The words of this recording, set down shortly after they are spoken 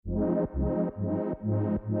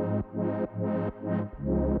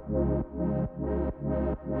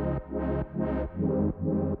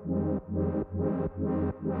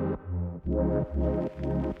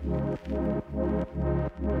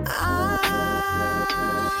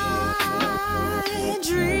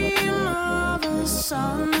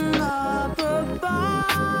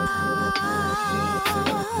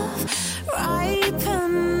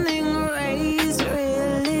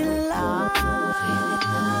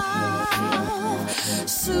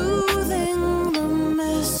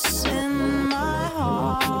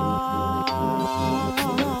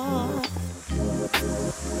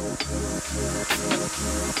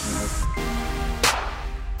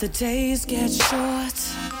The days get short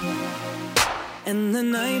and the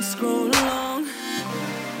nights grow long.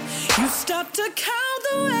 You stop to count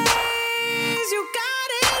the ways you got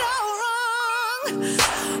it all wrong.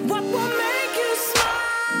 What will make you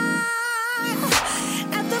smile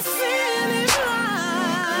at the finish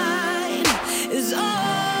line is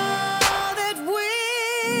all that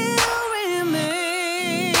will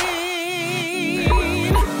remain.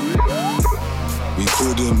 We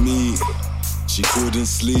couldn't meet, she couldn't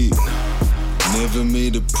sleep. Never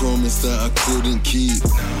made a promise that I couldn't keep.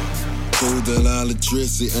 Told her I'll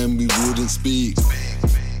address it and we wouldn't speak.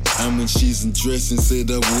 And when she's undressing, said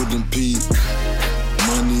I wouldn't peep.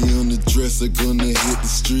 Money on the dresser, gonna hit the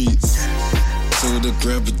streets. Told her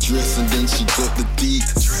grab a dress and then she got the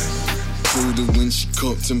deets. Told her when she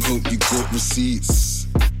copped him, hope you got receipts.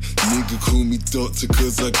 Nigga call me doctor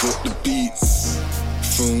cause I got the beats.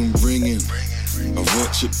 Phone ringing, I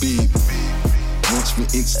watch it beep. Watch me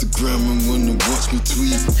Instagram and wanna watch me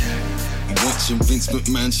tweet. Watching Vince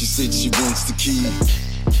McMahon, she said she wants the key.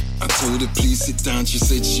 I told her please sit down, she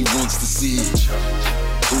said she wants to see.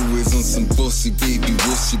 Always on some bossy, baby,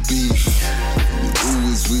 what's your beef? You're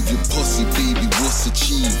always with your posse, baby, what's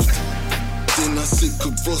achieved? Then I said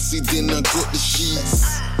Kavossi, then I got the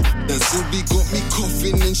sheets. That Zubi got me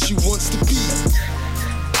coughing and she wants to be.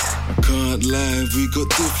 I can't lie, we got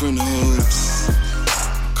different hopes.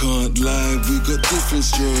 Can't lie, we got different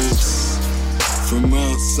strokes. From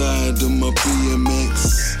outside on my BMX,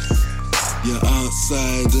 you're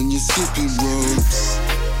outside and you're skipping ropes.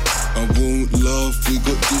 I won't laugh, we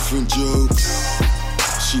got different jokes.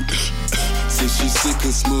 She says she's sick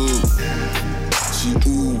of smoke. She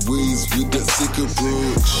always with that sick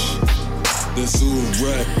approach. That's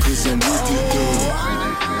alright, cause I'm with it though.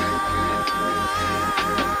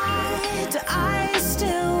 I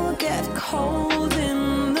still get cold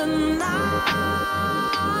in the night.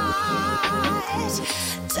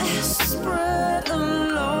 Desperate,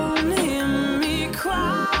 alone, hear me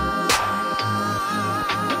cry.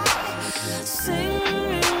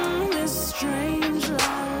 Singing this strange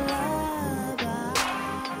lullaby.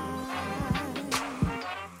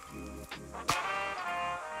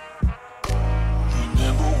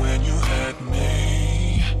 Remember when you had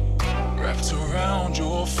me wrapped around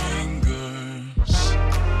your fingers,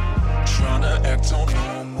 trying to act on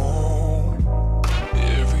normal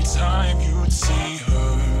every time you'd see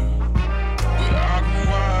her. But I grew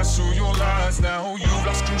wise to your lies, now you've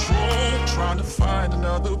lost control, trying to find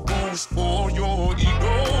another boost for your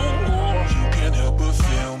ego. You can't help but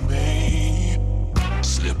feel me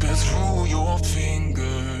slipping through your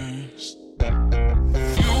fingers.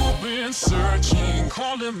 You've been searching,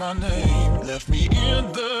 calling my name, left me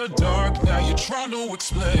in the dark, now you're trying to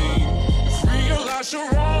explain. Realize you're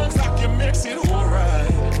wrong, I can mix it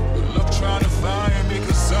alright. Good luck trying to find me,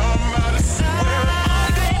 cause I'm out of sight. Where am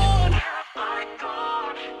I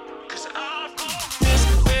gone? Cause I've gone this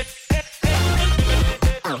way.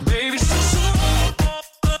 Baby, so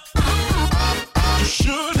you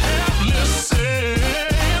should have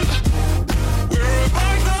listened. Where am I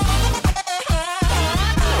gone?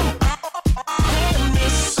 I'm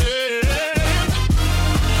missing.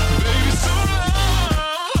 Baby, so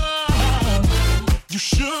long. You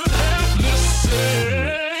should have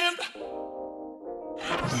listened.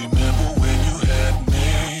 Remember when you had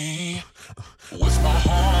me, with my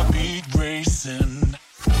heartbeat racing,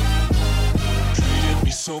 treated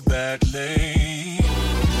me so badly.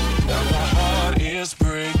 Now my heart is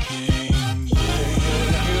breaking.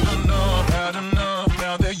 Yeah, given up, had enough.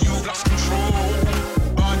 Now that you've lost control,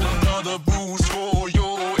 find another bruise for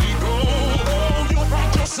your ego. You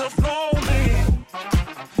brought yourself lonely.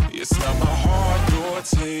 It's not my heart you're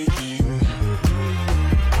taking.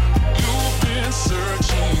 You've been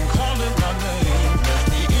searching, calling my name, left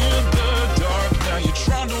me in the dark, now you're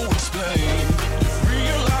trying to explain. You've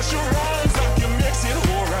realized you're wrong, I can mix it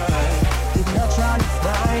alright. You're not trying to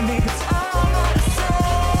find me, 'cause I'm not so.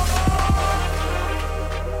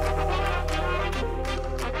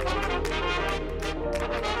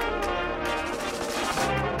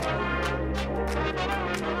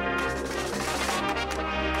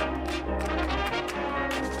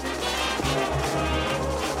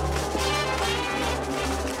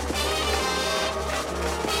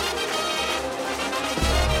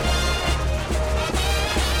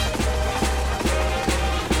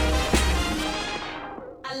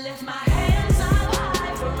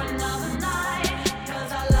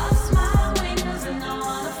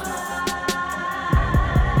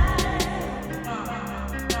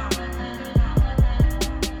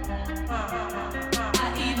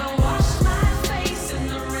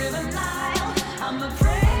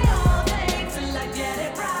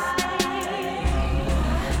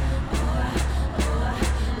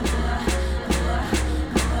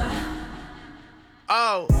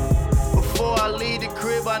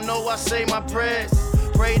 I say my prayers.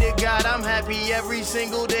 Pray to God I'm happy every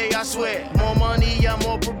single day, I swear. More money, I'm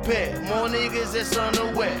more prepared. More niggas that's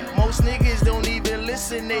unaware. Most niggas don't even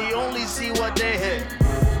listen, they only see what they hear.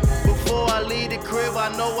 Before I leave the crib,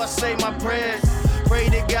 I know I say my prayers. Pray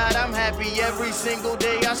to God I'm happy every single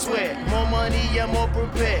day, I swear. More money, I'm more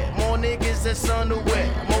prepared. More niggas that's unaware.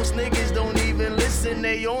 Most niggas don't even listen,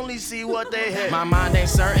 they only see what they hear. My mind ain't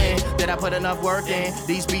certain that I put enough work in.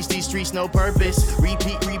 These beats, these streets, no purpose.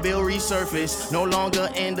 Repeat, rebuild, resurface. No longer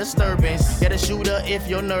in disturbance. Get a shooter if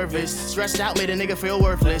you're nervous. Stressed out, made a nigga feel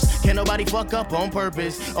worthless. Can't nobody fuck up on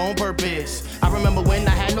purpose, on purpose. I remember when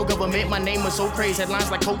I had no government, my name was so crazy. Headlines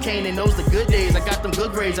like cocaine, and those the good days. I got them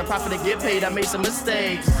good grades, I profit and get paid. I made some mistakes.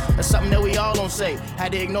 That's something that we all don't say.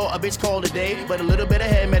 Had to ignore a bitch call today, but a little bit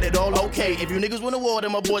ahead made it all okay. If you niggas win a war,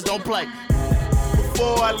 then my boys don't play.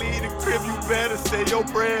 Before I leave the crib, you better say your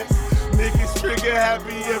prayers. Niggas trigger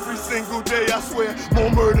happy every single day, I swear.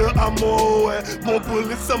 More murder, I'm more aware. More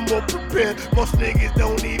bullets, I'm more prepared. Most niggas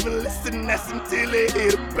don't even listen, that's until they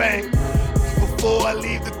hear the bang. Before I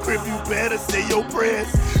leave the crib, you better say your prayers.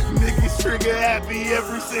 Niggas trigger happy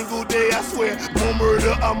every single day, I swear. More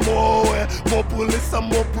murder, I'm more aware. More bullets, I'm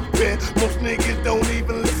more prepared. Most niggas don't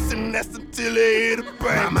even listen, that's until they hear the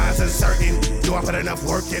bang. My mind's uncertain, do I put enough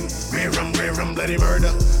work in? Rear 'em, bloody murder.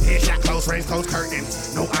 Headshot, close range, close curtain.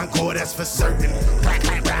 No encore, that's for certain. Clack,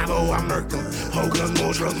 clack, bravo, I murk 'em. More guns,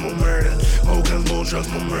 more drugs, more murder. More guns, more drugs,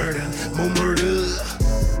 more murder. More murder.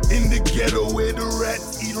 In the ghetto where the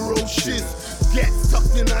rats eat raw shit. Gats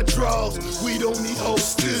tucked in our drawers, we don't need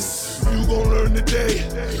hostess. You gon' learn today,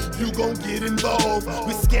 you gon' get involved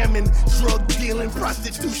with scamming, drug dealing,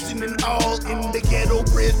 prostitution and all. In the ghetto,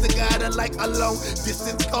 prayers to God, I like a long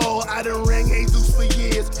distance call. I done rang Jesus for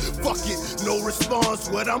years, fuck it, no response.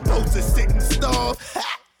 What I'm supposed to sit and starve?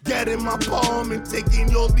 Get in my palm and taking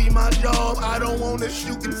yours be my job. I don't wanna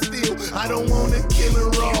shoot and steal, I don't wanna kill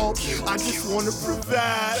and rob. I just wanna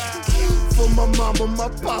provide for my mama, my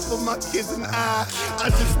papa, my kids and I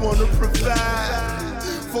just wanna provide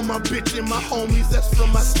for my bitch and my homies that's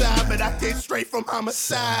from my side, but I came straight from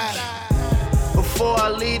homicide. Before I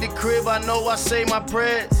leave the crib, I know I say my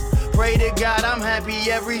prayers. Pray to God I'm happy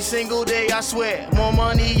every single day, I swear. More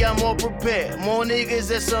money, I'm more prepared. More niggas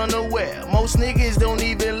that's unaware. Most niggas don't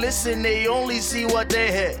even listen, they only see what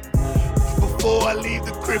they hear. Before I leave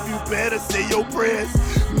the crib, you better say your prayers.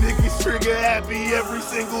 Niggas trigger happy every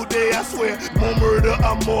single day, I swear. More murder,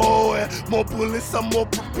 I'm more aware. More bullets, I'm more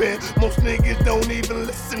prepared. Most niggas don't even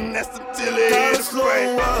listen, that's until they hear the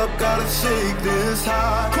spray. Gotta slow up, gotta shake this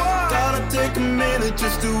high. Gotta take a minute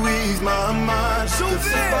just to ease my mind. Cause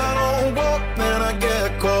if I don't walk, then I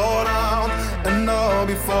get caught out. And I'll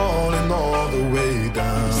be falling all the way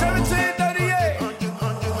down. 1738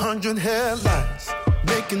 100 headlights,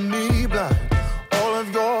 making me blind. All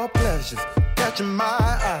of your pleasures catching my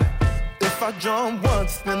eye. If I jump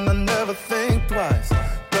once, then I never think twice.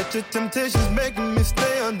 But your temptation's making me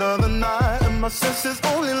stay another night. And my senses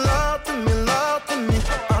only lie to me, lie to me.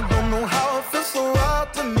 I don't know how it feels so right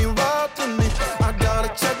to me, right to me. I gotta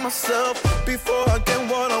check myself before I get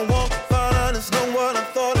what I want. Find out it's not what I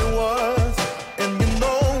thought it was. And you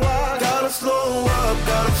know why? Gotta slow up,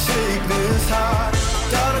 gotta shake this high.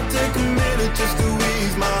 Gotta take a minute just to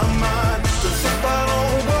ease my mind. Cause if I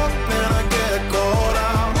don't walk, then I get caught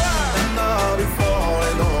out. And I'll be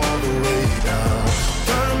falling all the way down.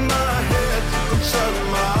 Turn my head and shut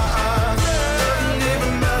my eyes. Doesn't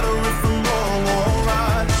even matter if I'm wrong or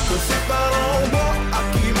right. Cause if I don't walk, I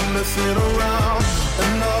keep messing around.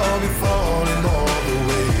 And I'll be falling all the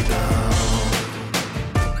way down.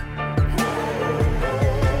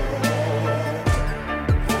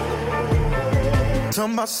 Tell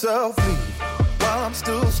myself leave while I'm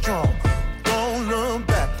still strong. Don't look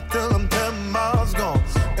back till I'm 10 miles gone.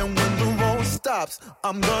 And when the road stops,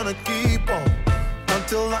 I'm gonna keep on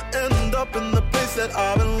until I end up in the place that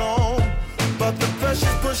I belong. But the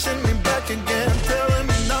pressure's pushing me back again, telling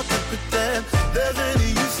me not to pretend there's any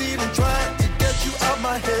use even trying to get you out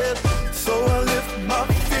my head. So I lift my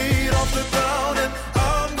feet off the ground and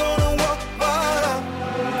I'm gonna walk right out.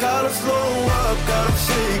 Gotta slow up, gotta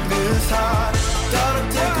shake this high. Gotta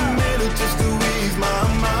take a minute just to ease my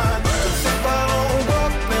mind. Cause if I don't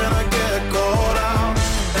walk, then I get caught out.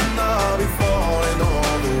 And I'll be falling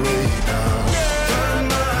all the way down. Turn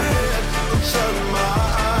my head and shut my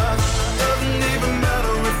eyes. Doesn't even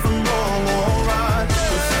matter if I'm wrong or right.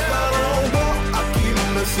 Cause if I don't walk, I keep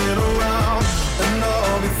messing around. And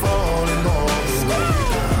I'll be falling all the way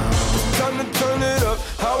down. It's time to turn it up,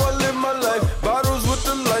 how I live my life. Bottles with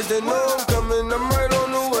the lights, they know I'm coming, I'm right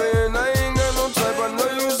on the way. And I ain't got no type, I know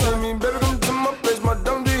you see me. Baby, come to my place, my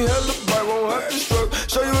dumb D hella bite, won't have to stroke.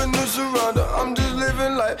 Show you a new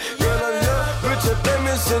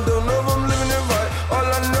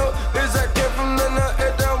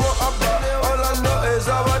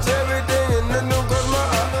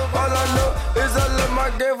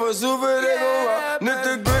for super, they gon' rock. Knit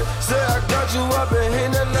the grip, say I got you up and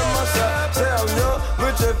hit that on my side. Say I'm young,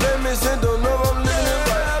 rich and famous and don't know I'm living it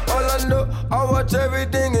right. All I know, I watch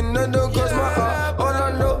everything and nothing don't cross my eye. All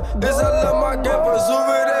I know is I love my game for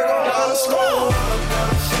super, they gon' rock. Slow.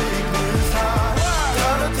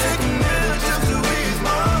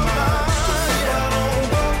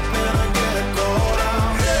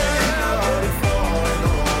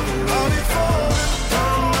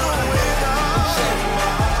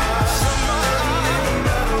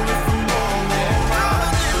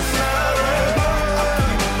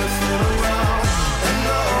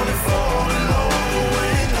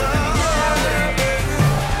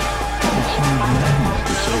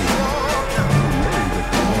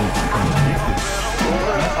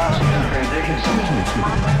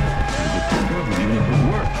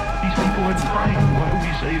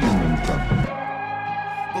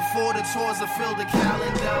 Before the tours I filled the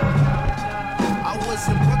calendar, I was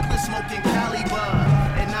in Brooklyn smoking Cali bud,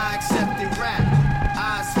 and I accepted rap.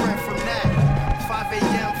 I spread from that. 5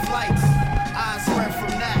 a.m. flights, I spread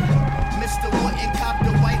from that. Mr. Wouldn't cop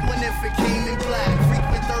the white one if it came in black.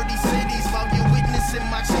 Frequent 30 cities while you're witnessing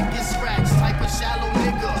my chicken scratch. Type of shallow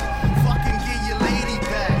nigga, fucking get your lady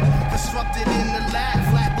back. Constructed in the lab,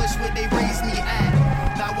 Flatbush where they raised me at.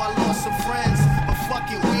 Now I lost some friends, but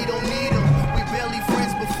fuck it, we don't need them. We barely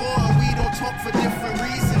friends before and we don't talk for different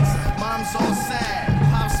reasons. Mom's all sad,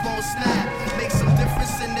 pops won't snap. Make some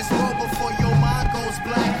difference in this world before your mind goes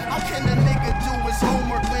black. How can a nigga do his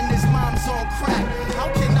homework when his mom's on crack?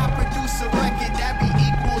 How can I produce a record that be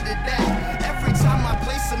equal to that? Every time I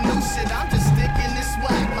play some new shit, I'm just sticking this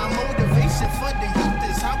whack. My motivation for the youth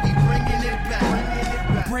is how we bringing it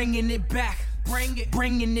back. Bringing it back.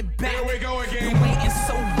 Bringing it back. Here we go again. Been waiting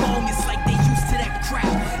so long, it's like they used to that crap.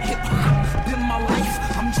 Hip hop been my life,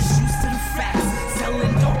 I'm just used to the facts.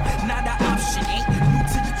 Selling dope, not an option, ain't new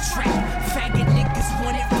to the track. Faggot niggas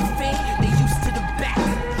want it for fame, they used to the back.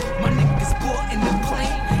 My niggas bought in the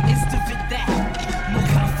plane, instant that. More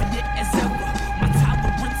confident as ever, my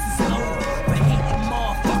tolerance is low. But hating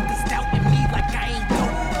motherfuckers doubting me like I ain't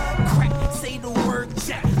dope. Crack, say the word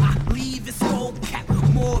jack, I leave it skull cap.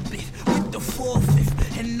 Morbid with the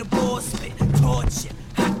 4/5 and the ball spit. Torture,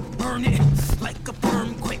 hot, burn it like a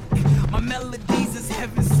perm quick. My melodies is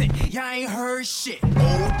heaven sent, y'all ain't heard shit.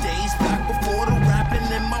 Old days back before the rapping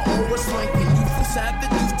and my old was swanking. Youthful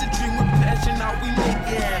savage used to dream with passion, how we make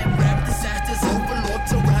it happen. Rap disasters, overlord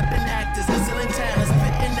to rapping actors. Listening talent,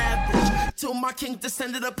 spitting average. Till my king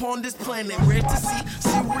descended upon this planet. Rare to see,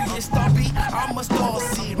 serious star beat, I must all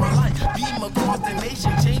see. My life beam across the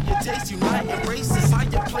nation, change your taste, united races.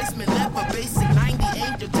 Higher placement, never basic. 90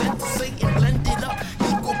 angel, gentle Satan, blended up.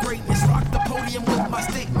 Equal greatness, rock the podium with my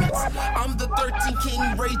statements. I'm the 13th king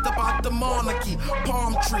raised about the monarchy.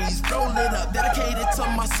 Palm trees, roll it up, dedicated to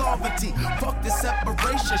my sovereignty. Fuck the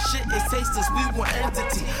separation, shit is tasteless, we one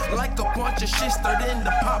entity. Like a bunch of shit stirred in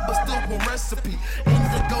the pot, but still one recipe.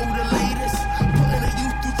 Indigo the latest, putting the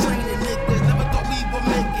youth through training. Niggas never thought we were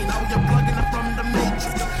making. Now you're plugging it from the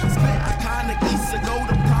matrix. Spit iconic, Lisa, go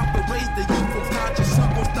to profit, raise the youth from conscious, who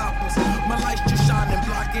gon' stop us? My lights just shining,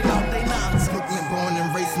 blocking out they nonsense. Brooklyn born and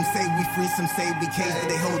raised, some say we free, some say we caged. But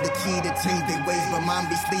they hold the key to change their ways, but mom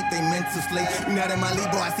be sleep, they mental slave. You know that my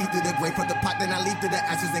Libra, I see through the grave. Put the pot, then I leap through the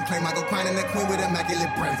ashes and claim I go crying in the queen with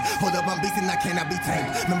immaculate brains. Hold up, I'm beastin', I cannot be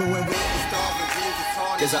tamed. Remember when we was starving, dreams was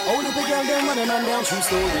torn. There's an older big girl them running on down true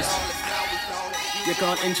stories. You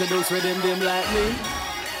can't introduce rhythm them like me.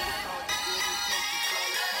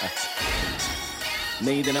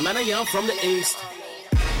 Made in a man, I'm from the east.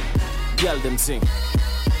 Yell them sing.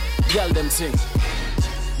 Yell them sing.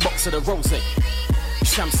 Box of the rose.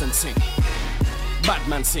 Shamson sing.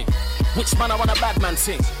 Badman sing. Which man I want a bad man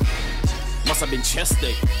sing? Must have been chest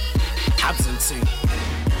day. Absent sing.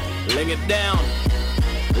 Ling it down.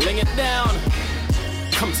 Ling it down.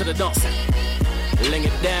 Come to the dance. Ling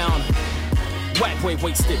it down. White way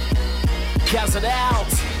wasted. Gathered out.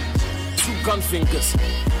 2 gun fingers.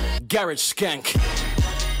 Garage skank.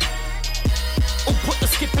 Oh, put the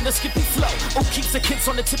skip in the skippy flow. Oh, keeps the kids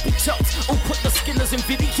on the tippy toes. Oh, put the skinners in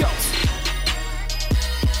videos.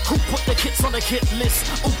 Who put the kids on the hit list?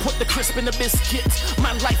 Who put the crisp in the biscuits?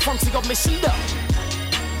 Man, like fronting of mission though.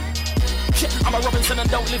 I'm a Robinson and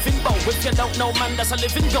don't live in Bow. If you don't know, man, that's a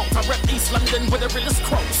living goat. I rep East London with the realest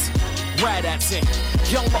quotes. Ride that thing.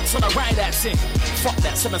 Young box on a ride that thing. Fuck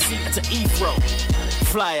that 7-seater to Heathrow.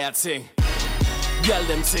 Fly that thing. Yell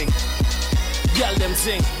them thing. Yell them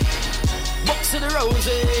thing. Box of the rose.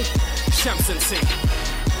 Shamson sing.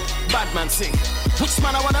 Badman sing. Which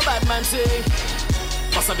man I want a bad man sing?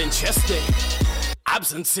 Must have been chest day.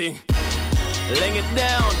 Absent sing. Laying it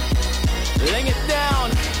down. Laying it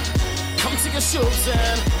down. your shoes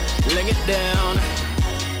and ling it down.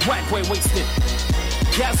 White way wasted,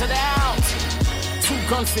 gas it out. 2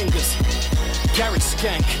 gun fingers, garage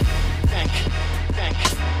skank. Thank, thank,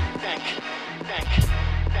 thank, thank, thank,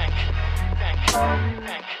 thank, thank.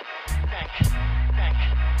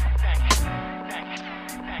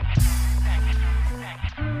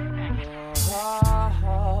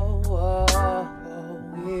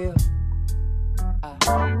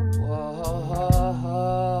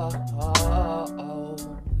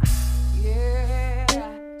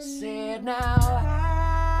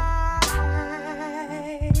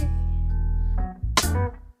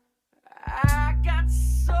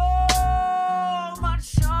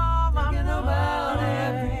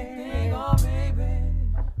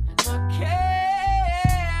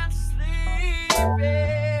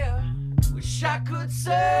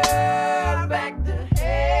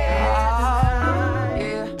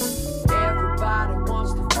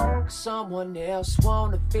 Someone else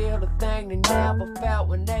wanna feel the thing they never felt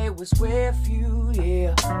when they was with you,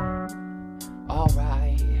 yeah.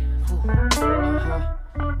 Alright,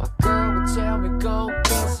 my girl would tell me go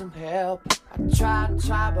get some help. I try and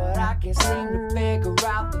try, but I can't seem to figure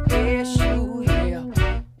out the issue, yeah.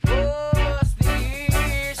 What's the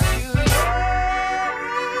issue, yeah?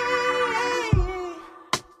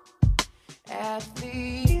 At the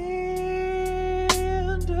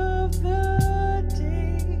end of the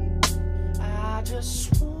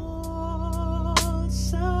just want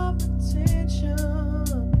some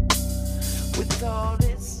attention with all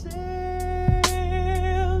this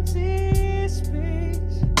empty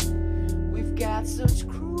space. We've got such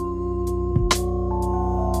cruel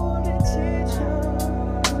intentions.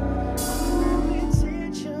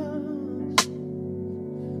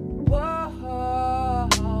 Whoa,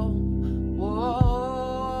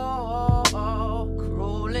 whoa,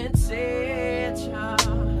 cruel intentions.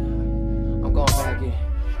 I'm going back in.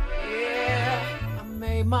 Yeah, I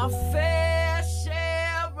made my fair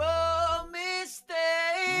share of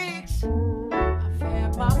mistakes. I've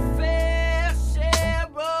had my fair share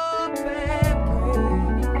of bad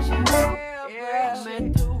breaks. Yeah, I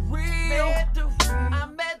met the real, I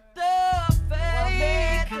met the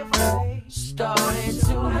fake. Started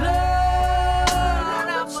to learn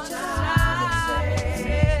how much time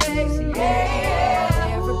it takes.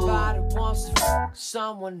 Yeah, everybody wants to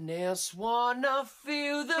someone else, wanna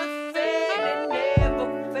feel the thing they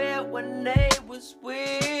never felt when they was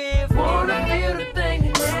with. Wanna feel the thing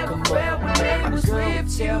they never felt when they was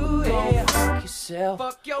with you. Yeah. Fuck yourself.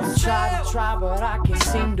 Fuck yourself. Try, but I can't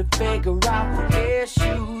seem to figure out the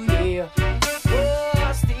issue. Yeah.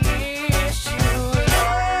 What's the issue?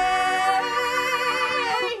 Yeah.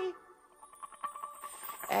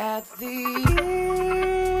 At the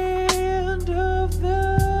end of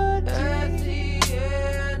the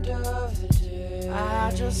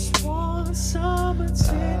I just want some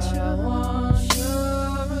attention. I want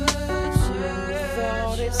your attention.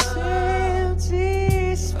 Thought it's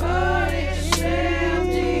empty space.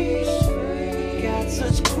 Got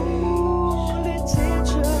such cruel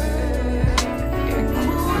intentions. Yeah,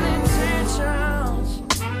 cruel intentions.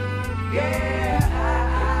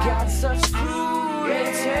 Yeah, got such cruel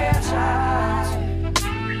intentions.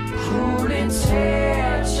 Cruel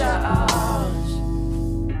intentions.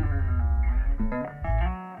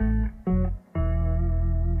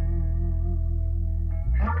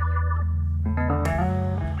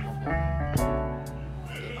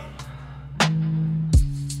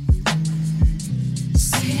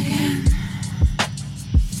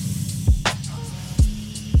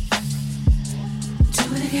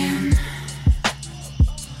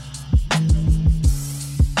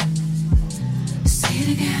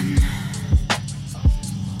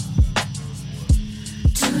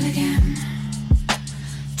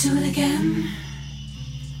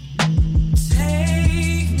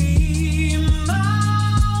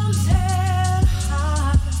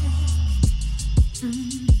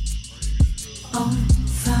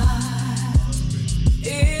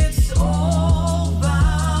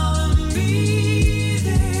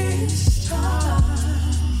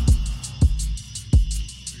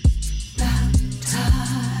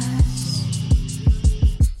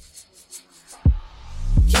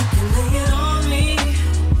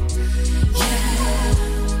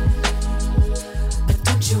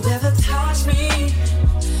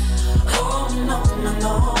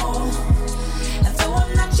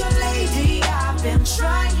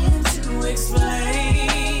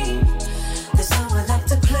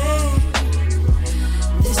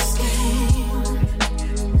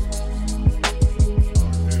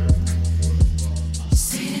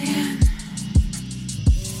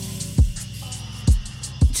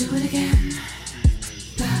 Do it again.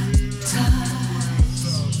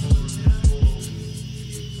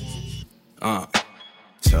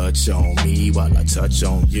 Touch on me while I touch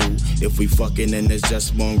on you. If we fucking then there's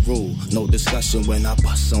just one rule. No discussion when I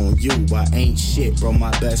bust on you. I ain't shit, bro, my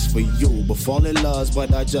best for you. But fall in love's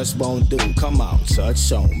what I just won't do. Come on,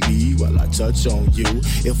 touch on me while I touch on you.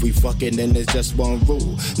 If we fucking then there's just one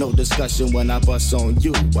rule. No discussion when I bust on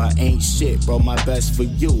you. I ain't shit, bro, my best for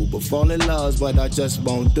you. But fall in love's what I just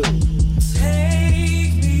won't do.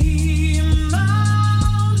 Take me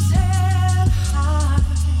mountain high.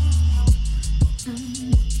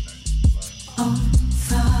 On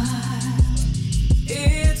fire,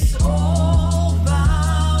 it's all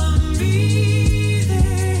about me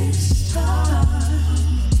this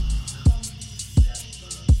time.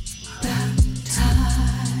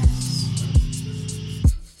 Baptized,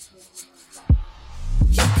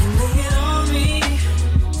 you can lay it on me,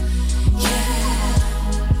 yeah.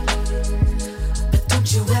 But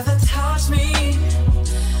don't you ever touch me.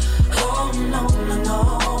 Oh no, no,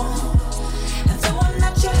 no. And though I'm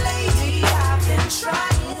not your lady, I've been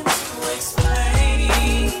trying to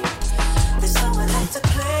explain. There's no one like to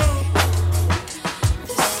play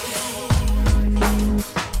this game.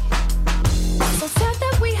 So sad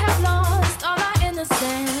that we have lost all our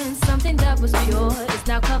innocence. Something that was pure is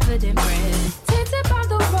now covered in red. Tainted by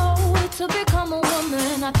the road to become a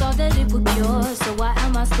woman. I thought that it would cure, so why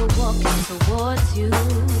am I still walking towards you?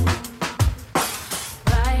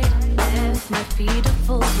 Right, left, my feet are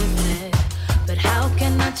full with lead. But how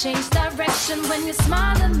can I change direction when you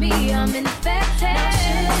smile at me? I'm infected. Now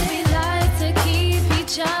should we like to keep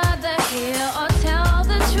each other here or tell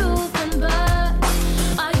the truth and but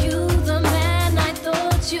are you the man I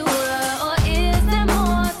thought you were? Or is there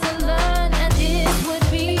more to learn? And it would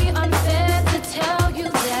be unfair to tell you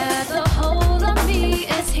that the whole of me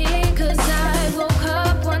is here. Cause I woke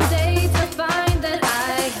up one day to find that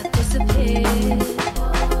I had disappeared.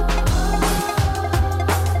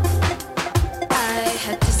 I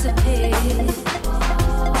had disappeared.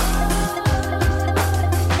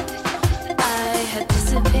 I had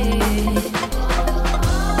disappeared.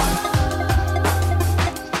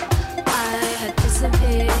 I had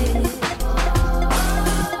disappeared.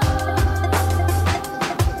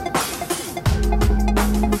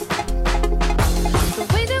 The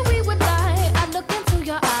way that we would lie, I look into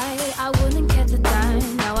your eye, I wouldn't get the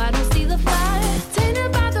time. Now I don't see the fire.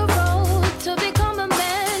 Tainted by the road to become a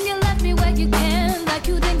man. You left me where you can, like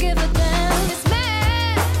you didn't give a damn. It's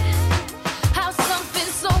mad how something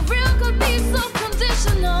so real could be so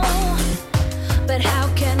conditional. But how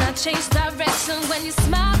can I change direction when you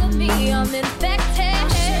smile at me? I'm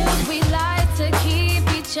infected. Should we lie to keep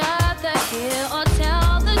each other here or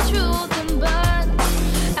tell the truth and but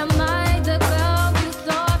am I the girl you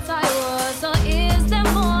thought I was? Or is there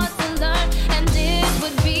more to learn? And it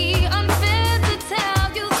would be unfair to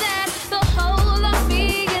tell you that the whole of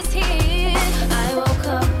me is here. I woke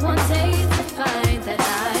up one day to find that I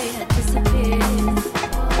had disappeared.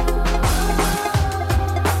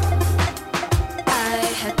 I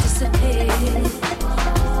had disappeared.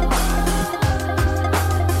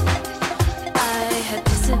 I had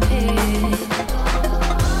disappeared.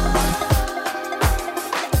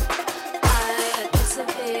 I had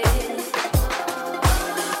disappeared.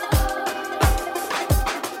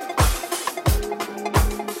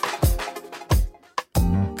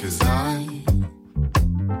 Cause I'm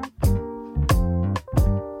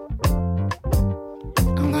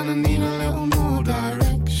gonna need a little more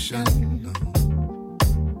direction.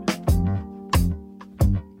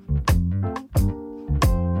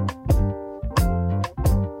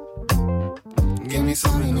 Give me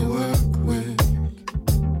something to work with.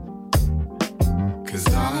 Cause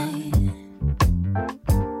I'm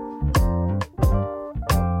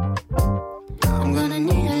gonna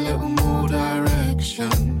need a little more direction.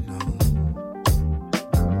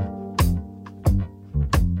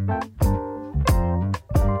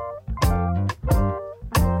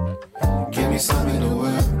 Give me something to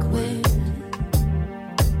work with.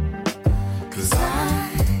 Cause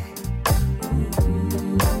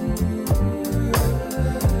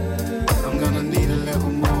I'm gonna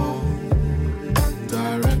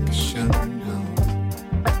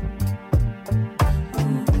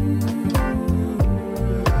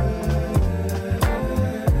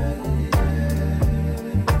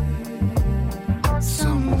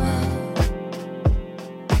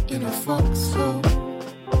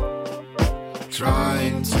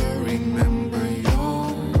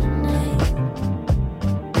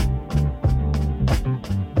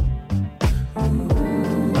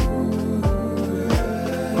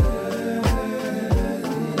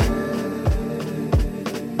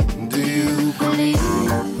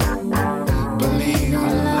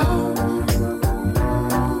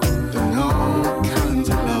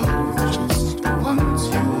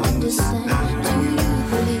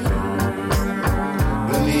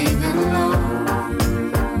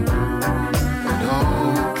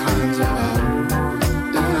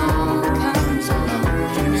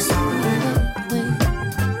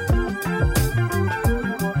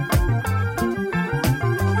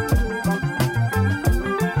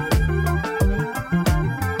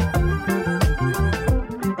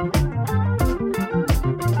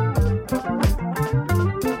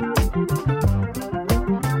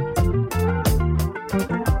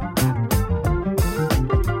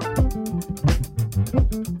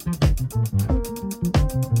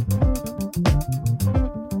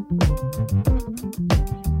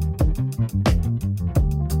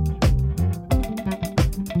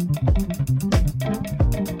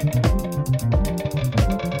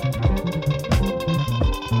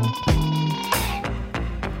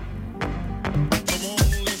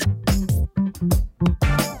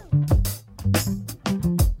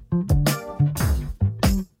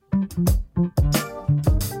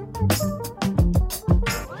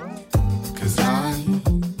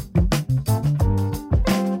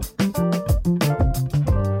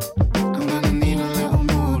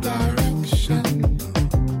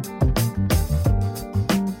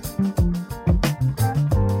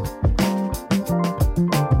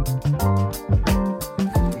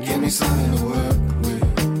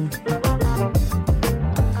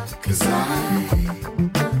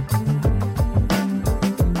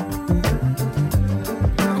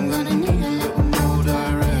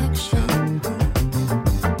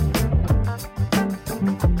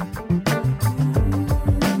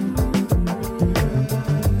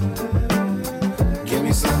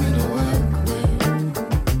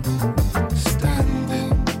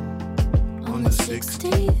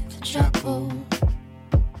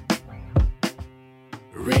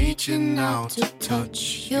reaching out to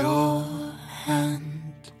touch your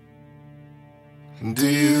hand. Do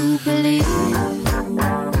you believe in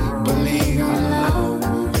love?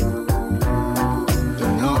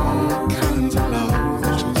 In all kinds of love,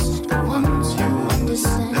 just the ones you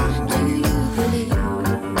understand. Do you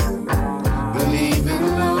believe in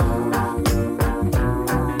love?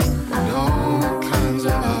 In all kinds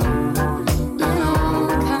of love.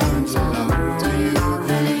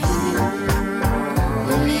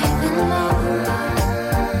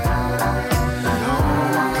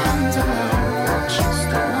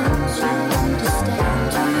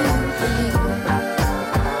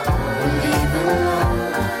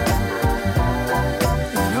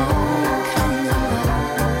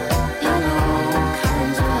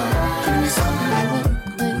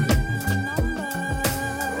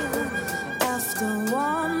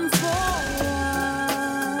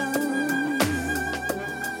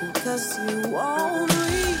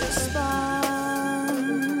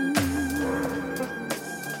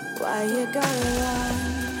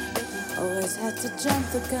 To jump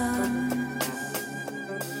the gun.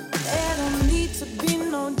 There don't need to be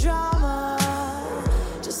no drama.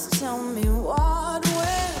 Just tell me what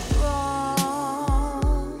went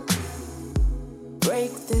wrong.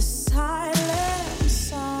 Break this silent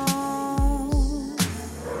song.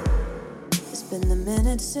 It's been a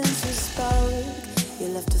minute since we spoke. You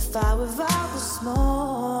left a fire without the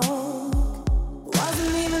smoke.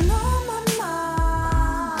 Wasn't even on my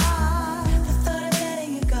mind. I thought of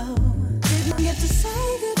letting you go. Get to say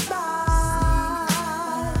goodbye.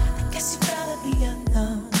 I guess you gotta be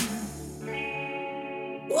alone.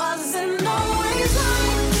 Wasn't always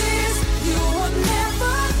like this. You were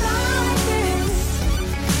never like this.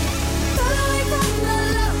 Fell away from the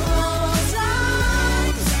love of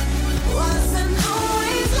times. Wasn't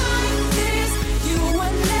always like this. You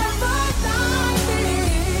were never like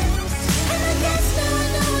this. And I guess now I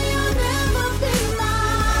know you'll never be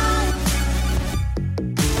mine.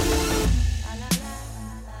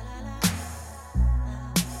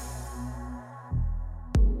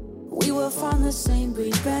 We were from the same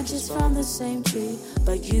breed, branches from the same tree,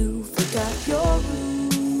 but you forgot your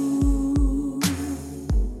roots.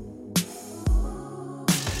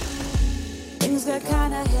 Things got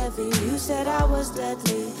kinda heavy, you said I was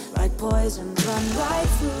deadly, like poison run right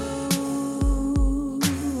through.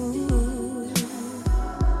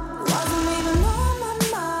 Wasn't even on my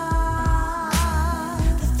mind.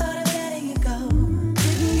 The thought of letting you go.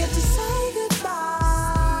 Didn't get to say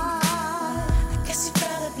goodbye. I guess you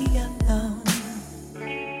gotta be alone.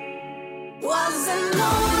 Wasn't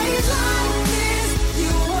always like this.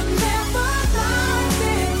 You were never like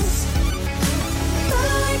this.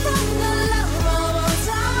 Fell away from the love of all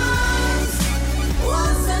times.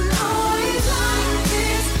 Wasn't always like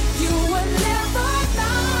this. You were never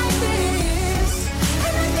like this.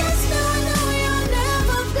 And I guess now I know you'll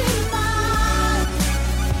never be mine.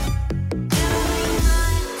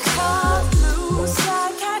 Cut loose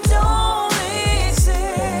like I don't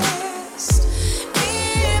exist.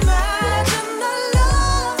 Imagine the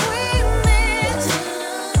love we missed.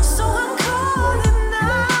 So I'm calling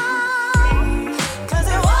now, 'cause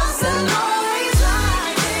it wasn't always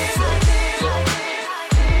like this.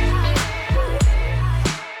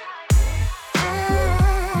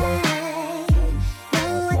 I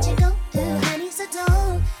know what you go through, honey, so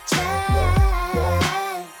don't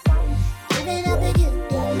try. Giving up and you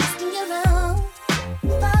wasting your own.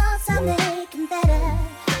 Thoughts are making better,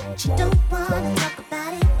 but you don't wanna talk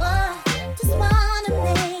about it or just wanna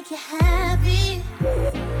make you happy.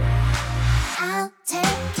 I'll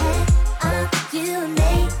take care of you and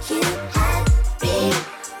make you happy.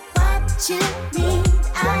 What you need,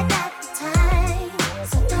 I got the time,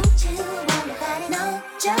 so don't you worry about it. Know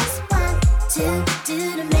just what to do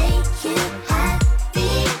to make you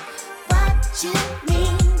happy. What you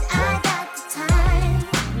need, I got the time,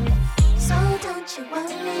 so don't you worry.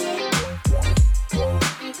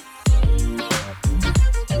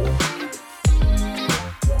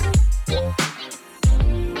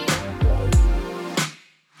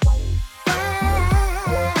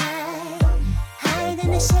 Hide in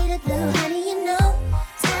the shade of blue, honey, you know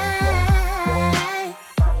time.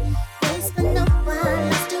 Waste for no one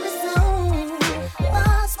else to his own.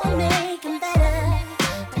 Falls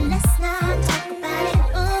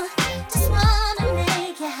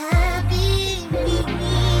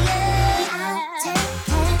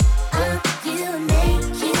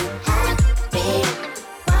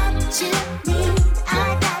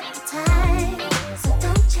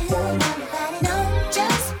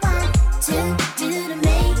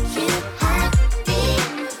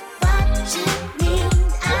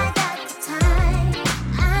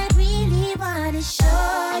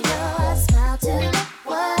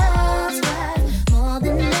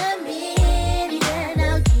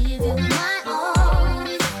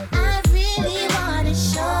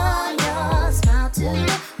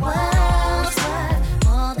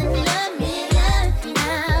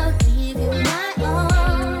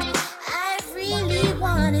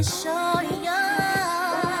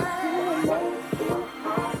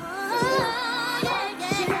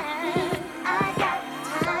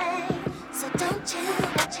so don't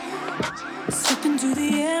you. Step into the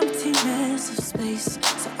emptiness of space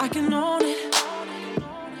so I can own it.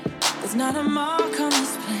 There's not a mark on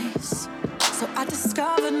this place, so I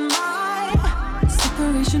discovered my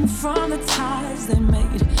separation from the ties they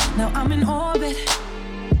made. Now I'm in orbit.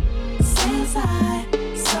 Since I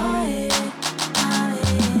saw it, I'm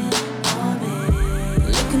in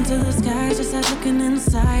orbit. Look into the sky just like looking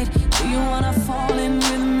inside. Do you wanna fall in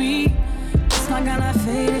with me? It's not gonna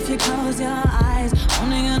fade if you close your eyes.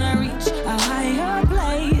 Only gonna reach a higher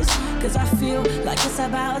place, 'cause I feel like it's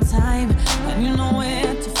about time, and you know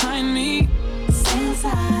where to find me. Since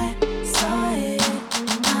I saw it,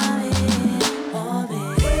 I'm in orbit.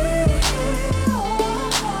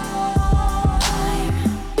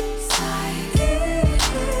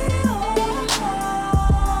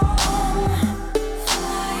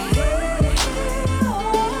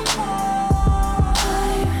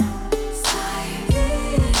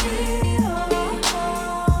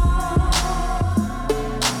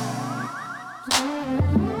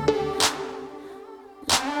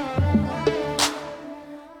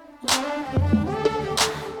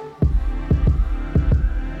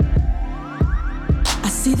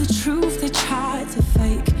 See the truth they try to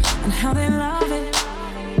fake, and how they love it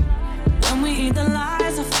when we eat the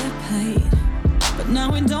lies off their plate. But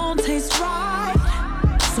now it don't taste right,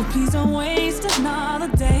 so please don't waste another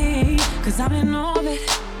day, 'cause I'm in orbit.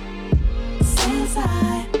 Since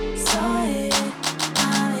I saw it,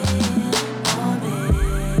 I'm in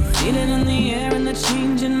orbit. Feel it in the air and the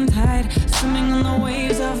changing tide, swimming on the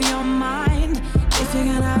waves of your mind. If you're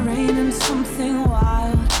gonna rain in something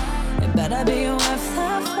wild, it better be worth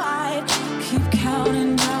the fight. Keep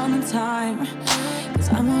counting down the time, 'cause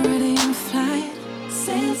I'm already in flight.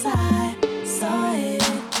 Since I saw it,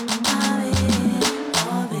 I'm in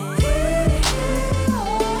orbit.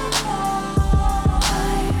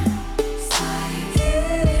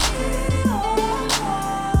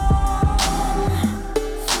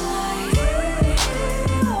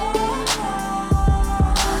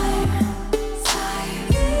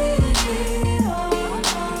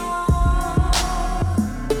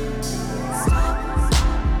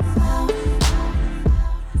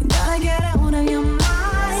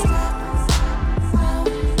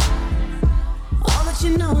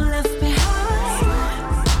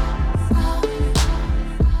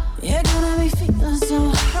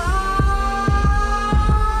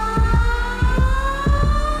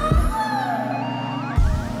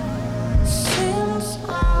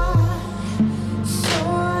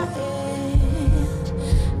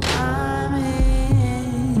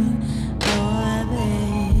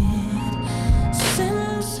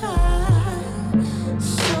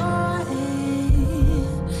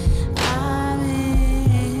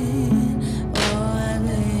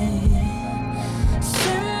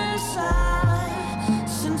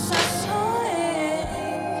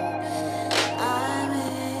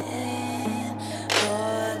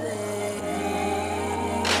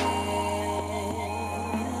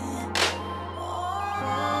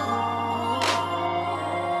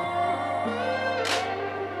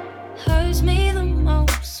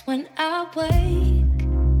 When I wake,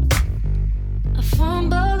 I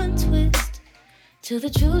fumble and twist till the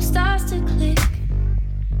truth starts to click.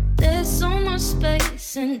 There's so much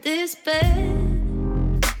space in this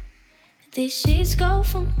bed. These sheets go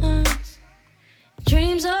for months.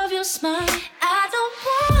 Dreams of your smile. I don't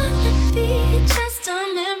wanna be just a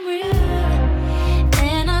memory,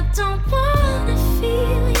 and I don't wanna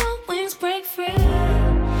feel your wings break free,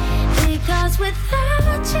 because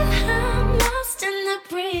without you I'm lost in the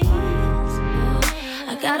breeze.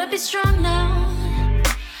 I gotta be strong now,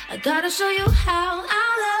 I gotta show you how I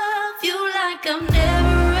love you like I've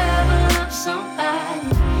never ever loved somebody.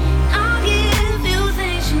 I'll give you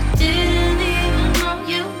things you didn't even know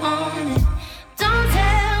you wanted. Don't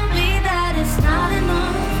tell me that it's not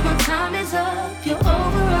enough, my time is up, you're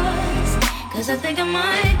over us. 'Cause I think I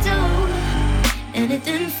might do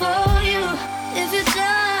anything for you if you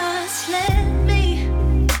just let me.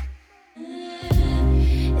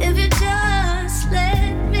 If you just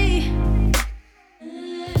let me.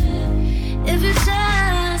 If you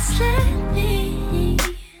just let me.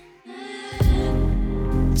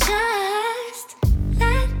 Just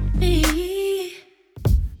let me.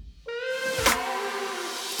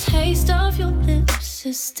 Taste of your lips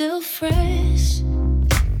is still fresh,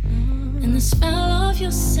 and the smell of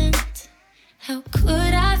your scent. How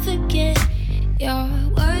could I forget your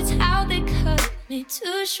words, how they cut me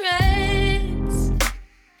to shreds?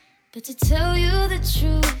 But to tell you the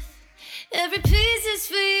truth, every piece is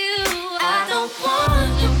for you. I don't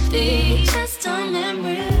wanna be just a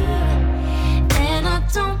memory, and I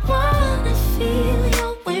don't wanna feel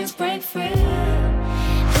your wings break free.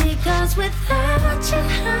 Because without you,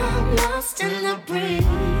 I'm lost in the breeze.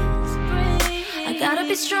 I gotta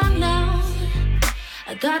be strong now.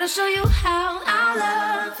 I gotta show you how I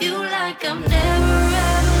love you like I've never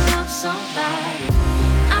ever loved somebody.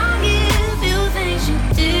 I'll give you things you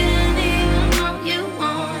didn't even know you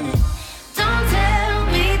wanted. Don't tell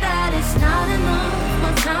me that it's not enough.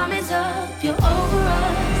 My time is up, you're over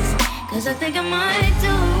us. Cause I think I might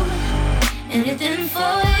do anything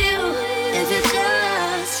for you if you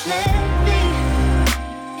just let me.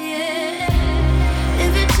 Yeah,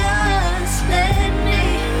 if you just let me.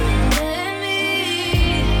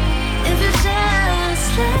 If you just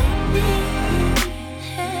let me.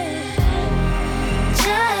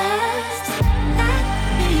 Just let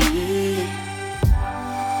me.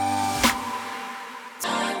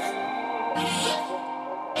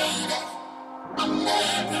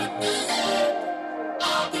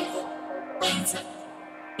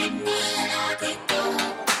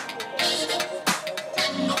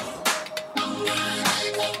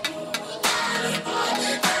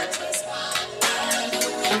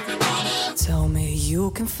 Tell me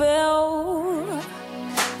you can feel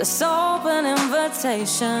this open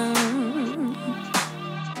invitation.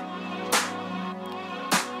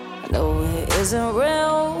 I know it isn't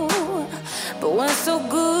real, but we're so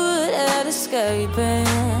good at escaping.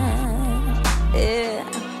 Yeah,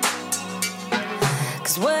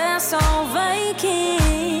 'cause we're so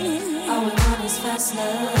vacant. All we want is fast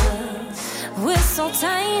love. We're so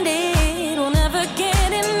tainted, we'll never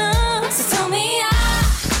get enough. So tell me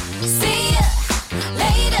see ya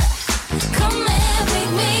later. Come and pick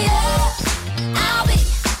me up. I'll be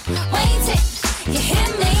waiting. You hit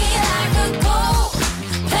me like a gold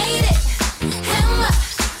plated hammer.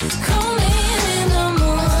 Coming in the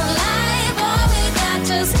moonlight. Boy, we got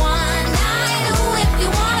just one night. Oh, if you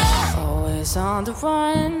wanna. Always on the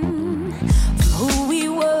run from who we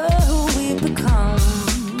were, who we've become.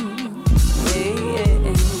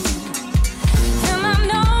 And I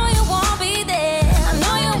know you won't be there. I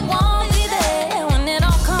know you won't be there when it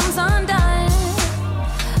all comes undone.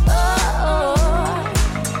 Oh,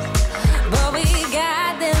 but we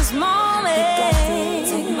got this moment.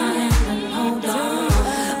 Take my hand and hold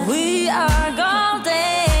on. We are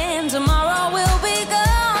golden. Tomorrow will be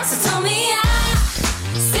gone. So tell me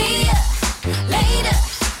see ya later.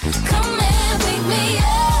 Come and pick me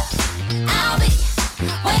up. I'll be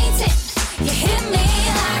waiting. You hit me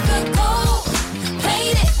like a gold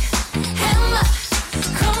plated hammer.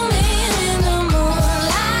 Coming in the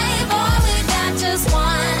moonlight. Boy, we got just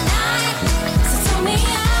one night. So tell me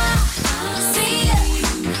see ya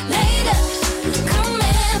later. Come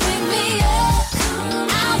and pick me up.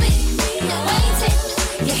 I'll be waiting.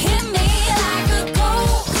 You hit me like a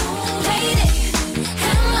gold plated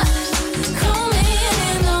hammer. Coming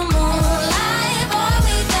in the moonlight. Boy,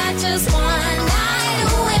 we got just one night.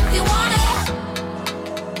 Ooh, if you want it.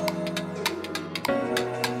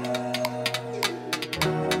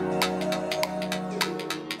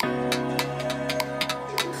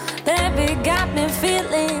 Baby got me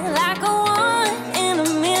feeling like a one in a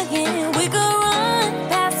million. We could run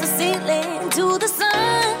past the ceiling to the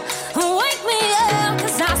sun. Wake me up,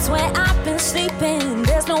 'cause I swear I've been sleeping.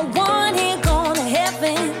 There's no one here going to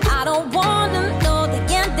heaven. I don't wanna know the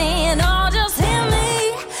ending. Oh, just hear me,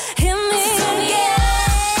 yeah.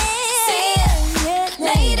 See ya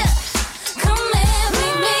later. Come and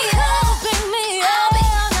pick me up. I'll be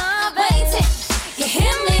waiting. You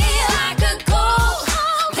hit me like a gold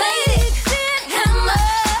plated hammer.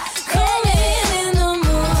 Coming in the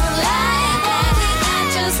moonlight. Boy, we got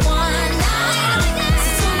just one night.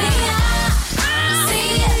 So tell me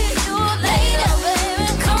see ya later.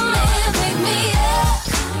 Come and pick me up.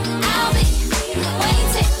 I'll be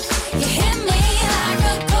waiting. You hit me like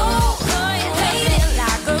a gold plated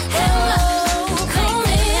hammer.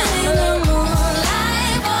 Coming in the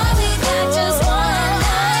moonlight. Boy, we got just one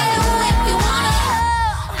night. Ooh, if you wanna,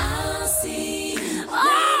 I'll see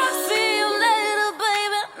you later,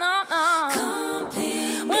 baby. No.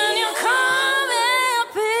 When you come and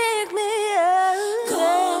pick me up,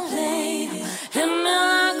 hit me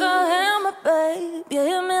like a hammer, babe. You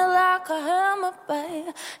hit me like a hammer,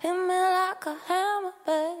 babe. Hit me like a hammer,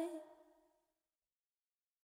 babe.